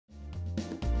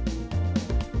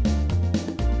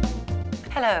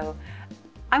Hello,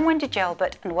 I'm Wendy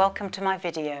Jelbert and welcome to my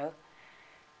video.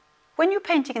 When you're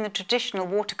painting in the traditional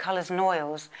watercolours and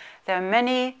oils, there are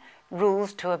many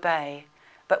rules to obey,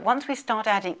 but once we start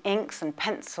adding inks and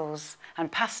pencils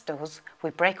and pastels, we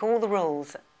break all the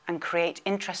rules and create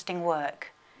interesting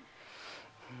work.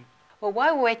 Well,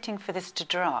 while we're waiting for this to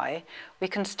dry, we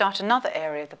can start another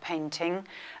area of the painting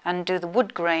and do the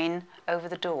wood grain over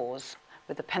the doors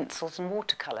with the pencils and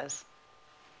watercolours.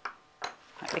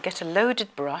 Right, we get a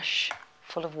loaded brush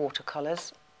full of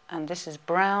watercolours, and this is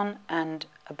brown and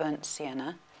a burnt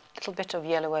sienna, a little bit of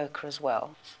yellow ochre as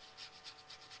well.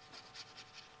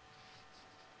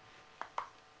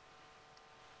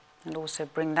 And also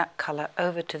bring that colour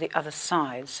over to the other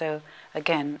side, so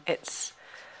again it's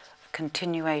a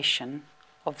continuation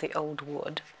of the old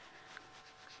wood.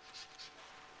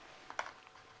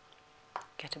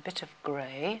 Get a bit of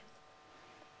grey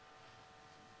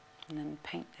and then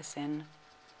paint this in,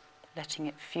 letting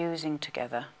it fusing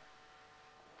together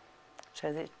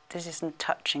so that this isn't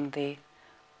touching the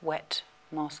wet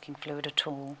masking fluid at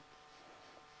all.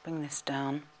 Bring this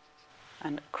down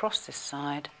and across this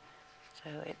side so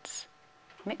it's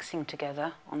mixing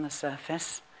together on the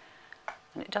surface,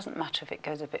 and it doesn't matter if it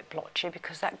goes a bit blotchy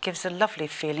because that gives a lovely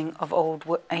feeling of old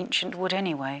wood, ancient wood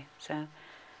anyway, so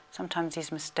sometimes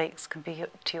these mistakes can be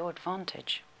to your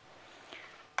advantage.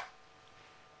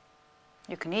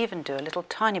 You can even do a little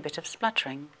tiny bit of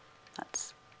splattering.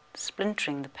 That's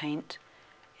splintering the paint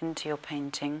into your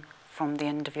painting from the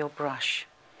end of your brush.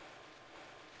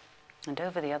 And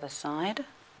over the other side,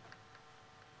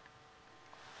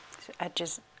 so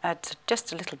adds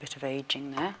just a little bit of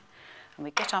aging there. And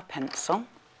we get our pencil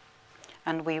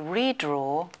and we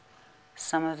redraw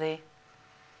some of the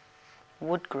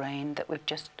wood grain that we've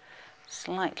just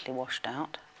slightly washed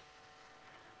out.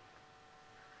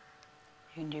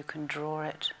 And you can draw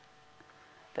it,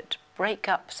 but break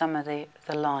up some of the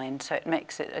lines so it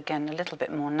makes it again a little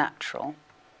bit more natural.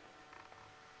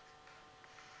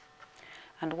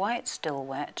 And while it's still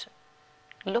wet,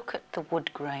 look at the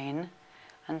wood grain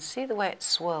and see the way it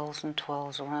swirls and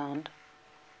twirls around.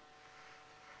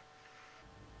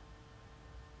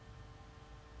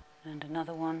 And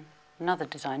another one, another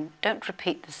design. Don't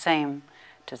repeat the same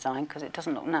design because it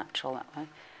doesn't look natural that way.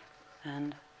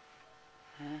 And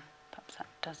perhaps that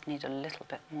does need a little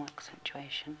bit more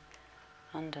accentuation.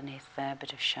 Underneath there, a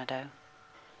bit of shadow.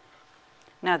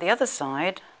 Now the other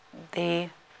side, the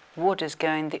wood is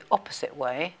going the opposite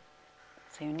way,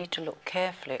 so you need to look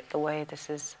carefully at the way this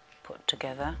is put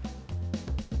together.